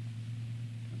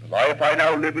 And the life I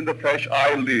now live in the flesh,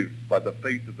 I live by the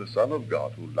faith of the Son of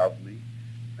God who loved me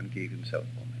and gave himself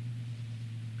for me.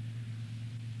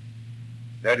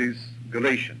 That is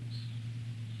Galatians,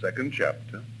 2nd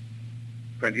chapter,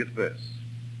 20th verse.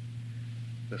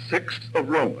 The 6th of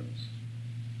Romans.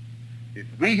 If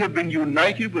we have been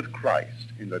united with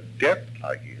Christ in a death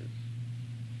like his,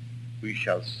 we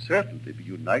shall certainly be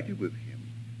united with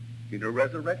him in a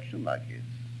resurrection like his.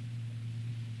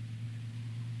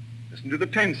 Listen to the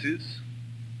tenses.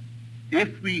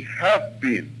 If we have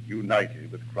been united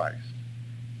with Christ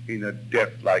in a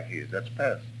death like his, that's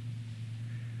past.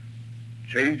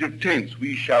 Change of tense,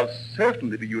 we shall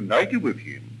certainly be united with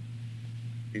him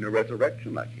in a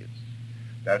resurrection like his.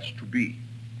 That's to be.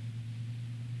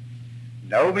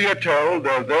 Now we are told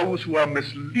there are those who are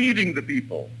misleading the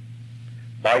people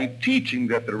by teaching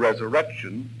that the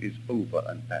resurrection is over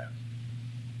and past.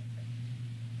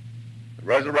 The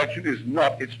resurrection is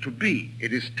not, it's to be.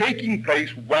 It is taking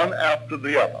place one after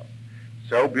the other.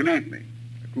 So believe me,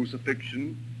 the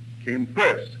crucifixion came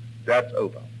first. That's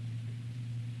over.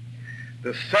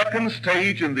 The second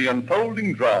stage in the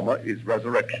unfolding drama is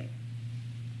resurrection.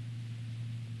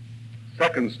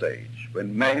 Second stage,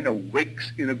 when man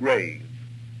awakes in a grave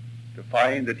to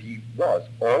find that he was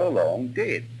all along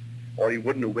dead. Or he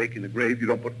wouldn't awake in the grave. You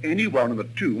don't put anyone in the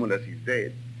tomb unless he's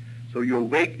dead. So you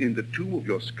awake in the tomb of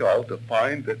your skull to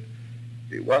find that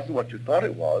it wasn't what you thought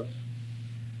it was.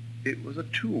 It was a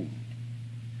tomb.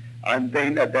 And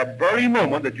then at that very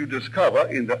moment that you discover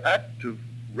in the act of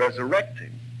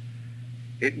resurrecting,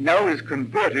 it now is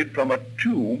converted from a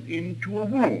tomb into a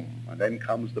womb, and then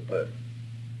comes the birth.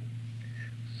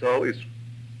 So it's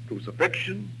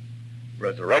crucifixion,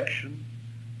 resurrection,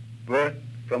 birth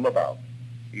from above.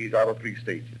 These are the three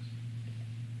stages.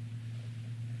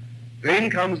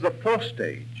 Then comes the fourth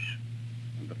stage.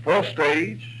 And the fourth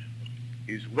stage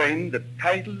is when the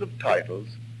title of titles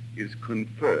is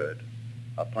conferred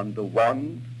upon the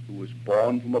one who was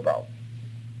born from above.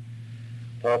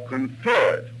 For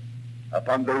conferred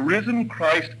upon the risen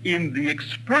Christ in the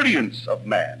experience of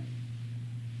man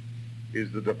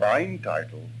is the divine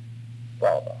title,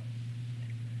 Father.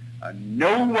 And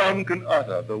no one can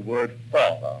utter the word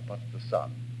Father but the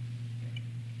Son.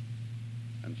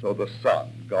 And so the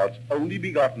Son, God's only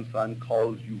begotten Son,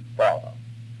 calls you Father.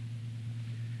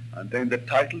 And then the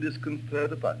title is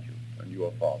conferred upon you, and you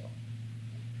are Father.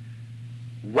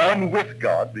 One with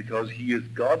God, because he is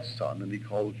God's Son, and he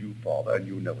calls you Father, and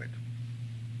you know it.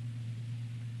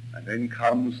 And then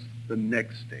comes the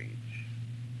next stage,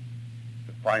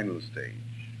 the final stage,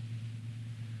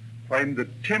 when the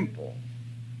temple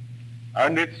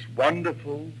and its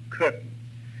wonderful curtain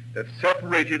that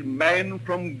separated man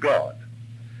from God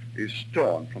is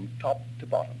torn from top to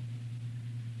bottom.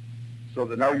 So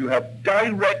that now you have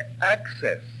direct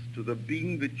access to the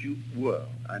being that you were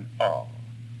and are,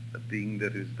 the being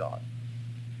that is God.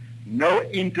 No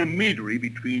intermediary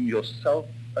between yourself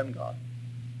and God.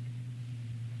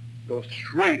 Go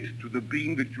straight to the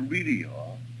being that you really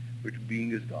are, which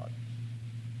being is God.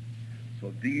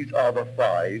 So these are the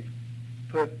 5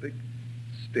 perfect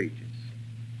stages.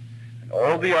 And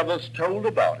all the others told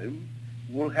about him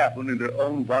will happen in their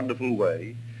own wonderful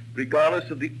way, regardless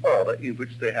of the order in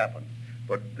which they happen.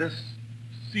 But this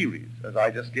series, as I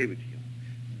just gave it to you,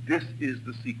 this is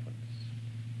the sequence.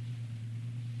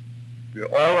 We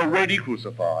are all already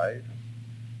crucified,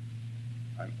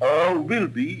 and all will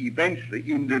be eventually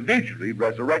individually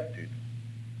resurrected.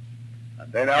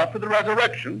 And then after the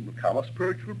resurrection will come a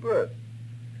spiritual birth,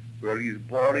 where he is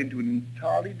born into an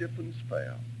entirely different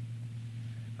sphere.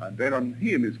 And then on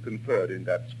him is conferred in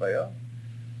that sphere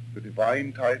the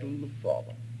divine title of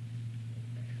Father.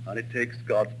 And it takes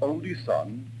God's only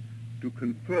Son to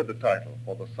confer the title,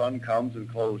 for the Son comes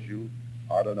and calls you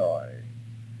Adonai,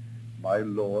 my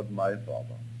Lord, my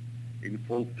Father, in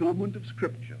fulfillment of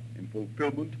Scripture, in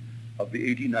fulfillment of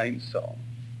the 89th Psalm.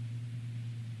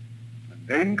 And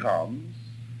then comes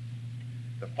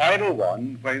the final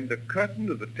one, when the curtain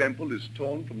of the temple is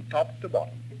torn from top to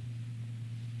bottom,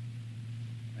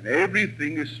 and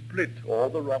everything is split, all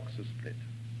the rocks are split,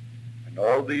 and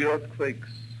all the earth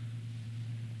quakes.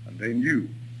 And then you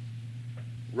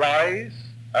rise,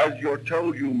 as you're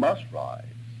told you must rise,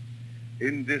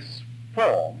 in this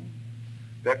form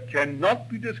that cannot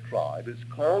be described. It's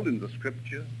called in the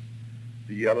Scripture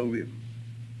the Elohim,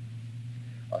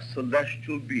 a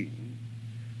celestial being.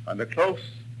 And the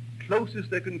closest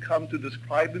they can come to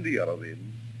describing the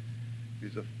Elohim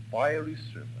is a fiery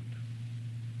serpent.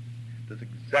 That's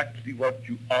exactly what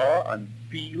you are and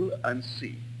feel and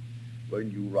see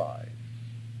when you rise.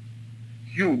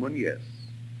 Human, yes.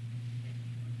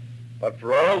 But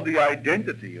for all the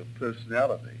identity of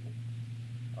personality,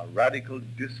 a radical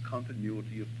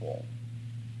discontinuity of form.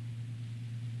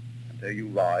 And there you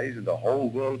rise, and the whole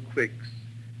world quakes.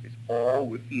 It's all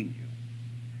within you.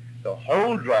 The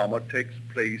whole drama takes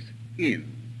place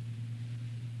in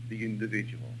the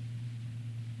individual.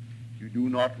 You do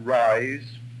not rise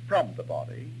from the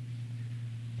body.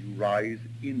 You rise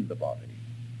in the body.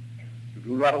 You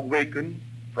do not awaken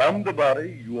from the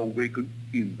body. You awaken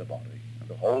in the body. And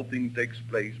the whole thing takes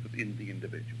place within the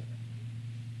individual.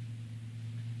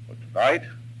 But tonight,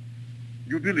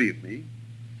 you believe me,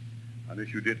 and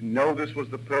if you didn't know this was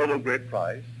the pearl of great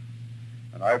price,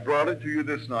 and I brought it to you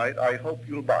this night, I hope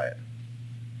you'll buy it.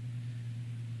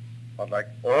 But like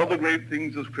all the great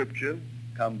things of Scripture,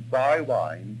 come buy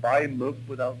wine, buy milk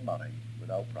without money,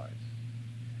 without price.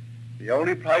 The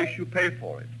only price you pay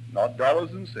for it, not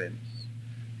dollars and cents,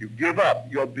 you give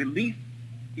up your belief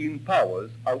in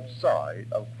powers outside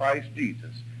of Christ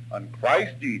Jesus. And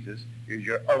Christ Jesus is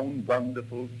your own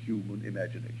wonderful human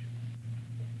imagination.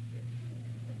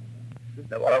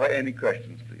 Now, are there any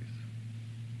questions, please?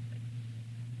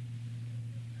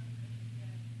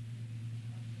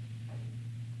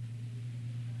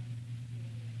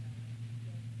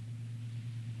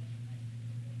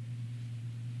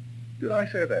 Did I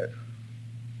say that?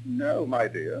 No, my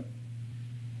dear.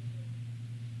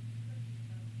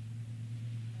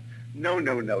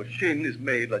 No. Shin is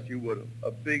made like you would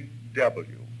a big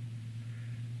W.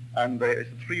 And there is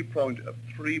a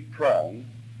three-prong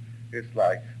It's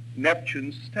like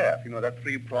Neptune's staff. You know that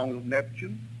three prongs of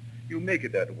Neptune? You make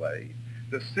it that way.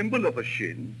 The symbol of a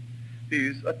shin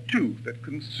is a tooth that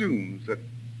consumes, that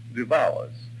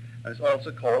devours. And it's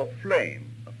also called a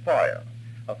flame, a fire.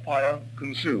 A fire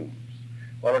consumes.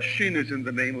 Well, a shin is in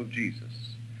the name of Jesus.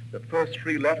 The first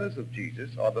three letters of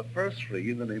Jesus are the first three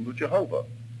in the name of Jehovah,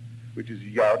 which is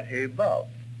Yod, He, Vav.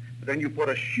 But then you put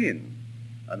a shin,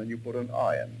 and then you put an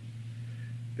iron.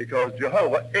 Because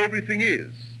Jehovah, everything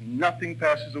is. Nothing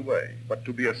passes away. But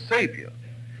to be a Savior,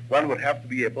 one would have to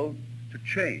be able to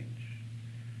change.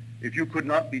 If you could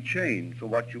not be changed for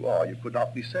what you are, you could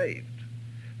not be saved.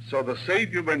 So the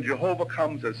Savior, when Jehovah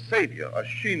comes as Savior, a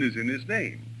shin is in his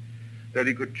name, that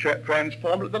he could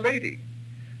transform the lady.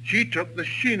 She took the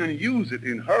shin and used it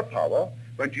in her power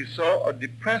when she saw a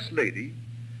depressed lady.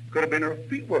 Could have been her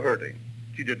feet were hurting.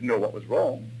 She didn't know what was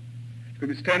wrong. She could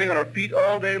be standing on her feet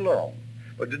all day long,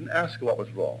 but didn't ask her what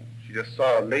was wrong. She just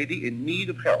saw a lady in need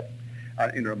of help.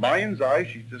 And in her mind's eye,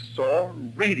 she just saw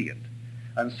radiant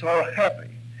and saw her happy.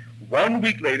 1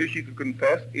 week later, she could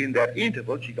confess in that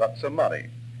interval she got some money,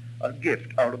 a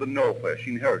gift out of the nowhere.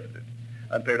 She inherited it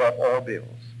and paid off all bills.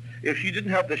 If she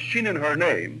didn't have the shin in her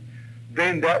name,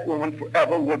 then that woman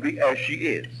forever would be as she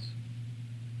is.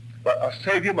 But a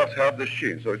Savior must have the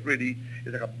shin, so it's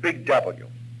like a big W.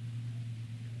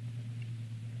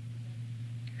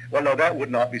 Well, no, that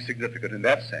would not be significant in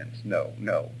that sense.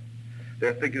 No.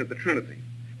 They're thinking of the Trinity.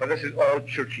 But this is all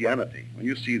churchianity. When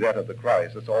you see that of the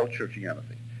Christ, it's all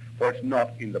churchianity. For it's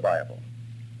not in the Bible.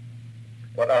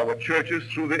 But our churches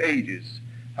through the ages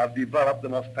have developed the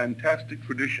most fantastic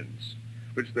traditions,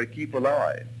 which they keep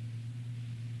alive.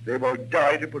 They will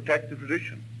die to protect the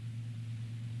tradition.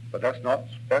 But that's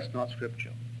not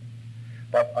Scripture.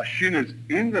 But a shin is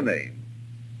in the name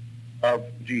of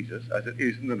Jesus as it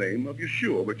is in the name of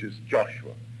Yeshua, which is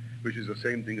Joshua, which is the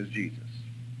same thing as Jesus.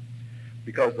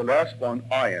 Because the last one,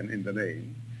 iron, in the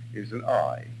name is an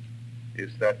I.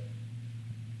 Is that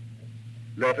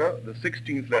letter, the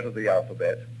 16th letter of the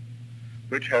alphabet,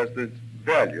 which has the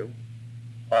value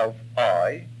of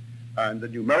I and the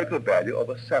numerical value of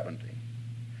a 70.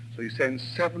 So he sends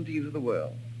 70 into the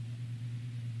world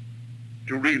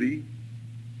to really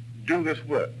do this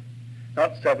work.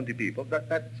 Not 70 people,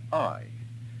 that's I.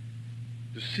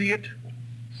 To see it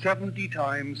 70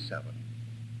 times 7.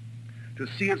 To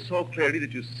see it so clearly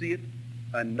that you see it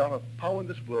and not a power in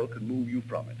this world can move you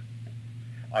from it.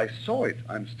 I saw it,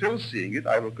 I'm still seeing it,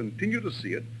 I will continue to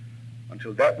see it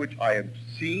until that which I have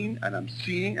seen and am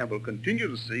seeing and will continue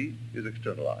to see is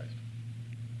externalized.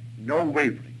 No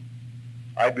wavering.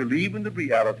 I believe in the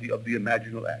reality of the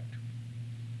imaginal act.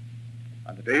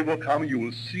 And the day will come you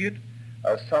will see it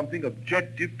as something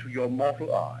objective to your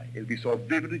mortal eye. It'll be so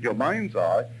vivid in your mind's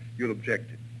eye, you'll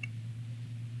object it.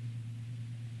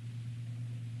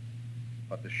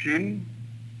 But the shin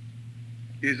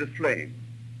is a flame.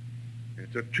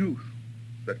 It's a tooth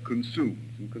that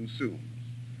consumes and consumes.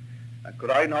 And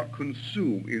could I not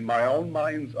consume in my own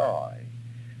mind's eye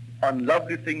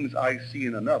unlovely things I see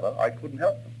in another, I couldn't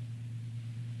help them.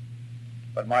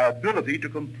 But my ability to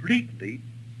completely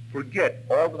forget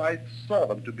all that I saw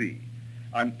them to be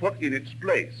and put in its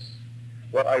place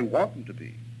what I want them to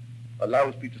be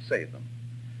allows me to save them,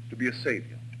 to be a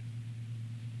Savior.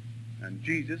 And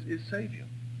Jesus is Savior.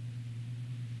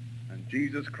 And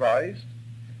Jesus Christ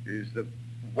is the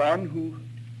one who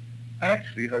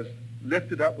actually has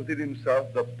lifted up within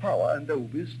himself the power and the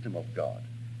wisdom of God,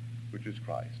 which is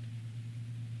Christ.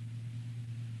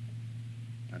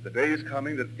 And the day is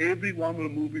coming that everyone will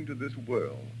move into this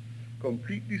world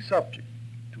completely subject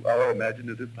to our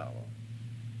imaginative power.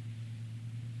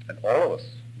 And all of us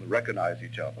will recognize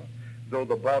each other, though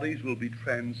the bodies will be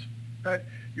transparent.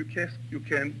 You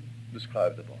can't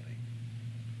describe the body.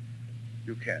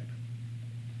 You can't.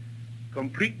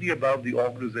 Completely above the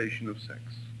organization of sex.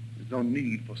 There's no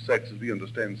need for sex as we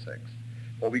understand sex,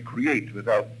 or we create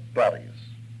without bodies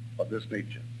of this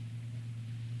nature.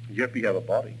 Yet we have a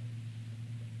body.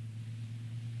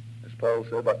 As Paul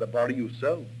said, about the body you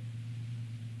sow.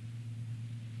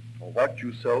 Or what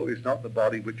you sow is not the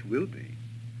body which will be,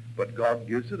 but God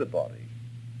gives it a body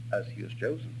as he has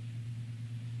chosen.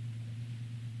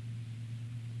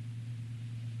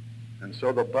 And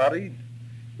so the body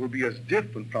will be as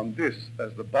different from this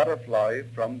as the butterfly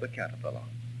from the caterpillar.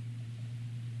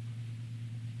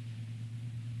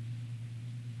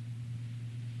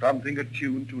 Something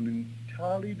attuned to an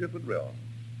entirely different realm,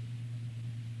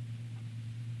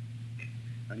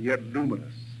 and yet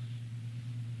luminous.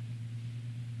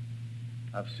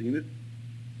 I've seen it.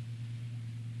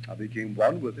 I became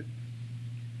one with it.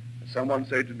 And someone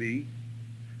said to me,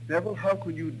 Neville, how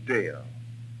can you dare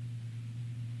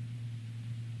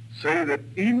say that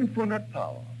infinite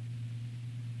power,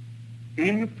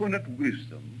 infinite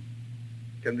wisdom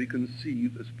can be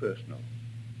conceived as personal.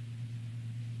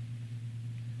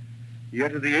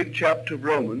 Yet in the 8th chapter of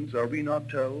Romans, are we not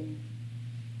told,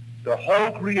 the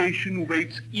whole creation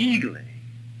waits eagerly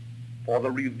for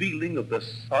the revealing of the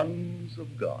sons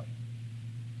of God.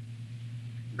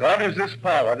 God has this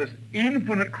power, this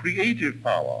infinite creative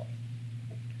power,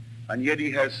 and yet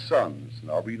he has sons.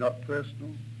 And are we not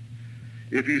personal?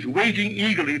 If he's waiting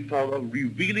eagerly for the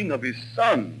revealing of his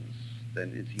sons,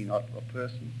 then is he not a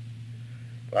person?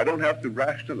 But I don't have to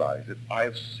rationalize it. I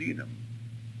have seen him,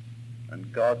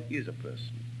 and God is a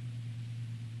person.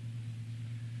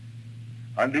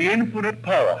 And the infinite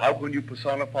power, how can you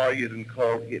personify it and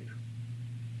call it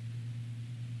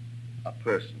a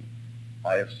person?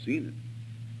 I have seen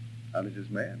it, and it is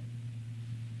man.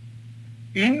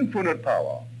 Infinite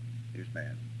power is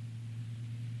man.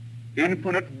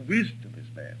 Infinite wisdom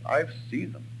is man. I have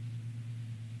seen them.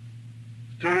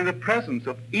 Still in the presence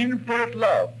of infinite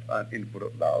love, and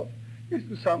infinite love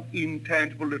isn't some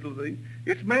intangible little thing.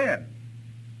 It's man.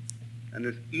 And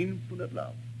there's infinite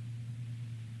love.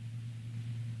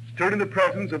 Still in the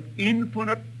presence of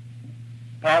infinite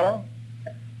power,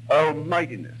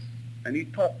 almightiness. And he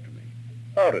talked to me,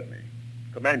 ordered me,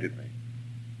 commanded me,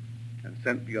 and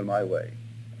sent me on my way.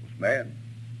 It was man.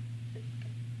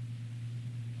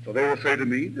 So they will say to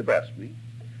me, they've asked me,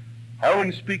 how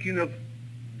in speaking of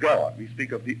God, we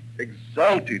speak of the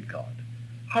exalted God.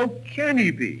 How can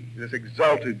he be, this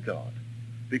exalted God,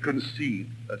 be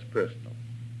conceived as personal?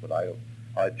 But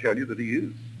I tell you that he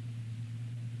is.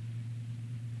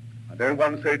 And then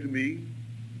one say to me,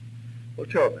 well,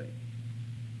 tell me,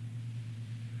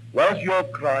 was your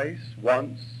Christ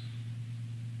once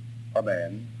a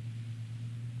man?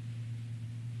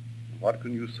 What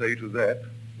can you say to that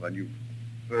when you've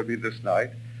heard me this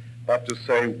night, but to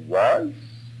say, was?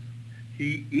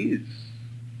 He is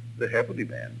the heavenly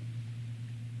man.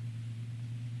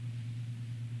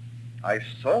 I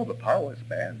saw the power as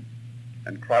man,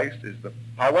 and Christ is the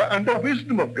power and the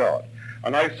wisdom of God.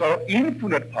 And I saw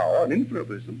infinite power and infinite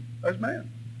wisdom as man.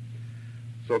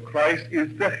 So Christ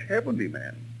is the heavenly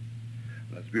man.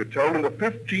 As we are told in the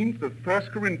 15th of 1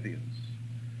 Corinthians,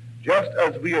 just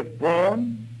as we have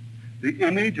borne the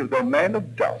image of the man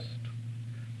of dust,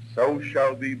 so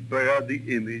shall we bear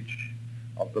the image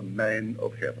of the man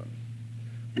of heaven.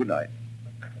 Good night.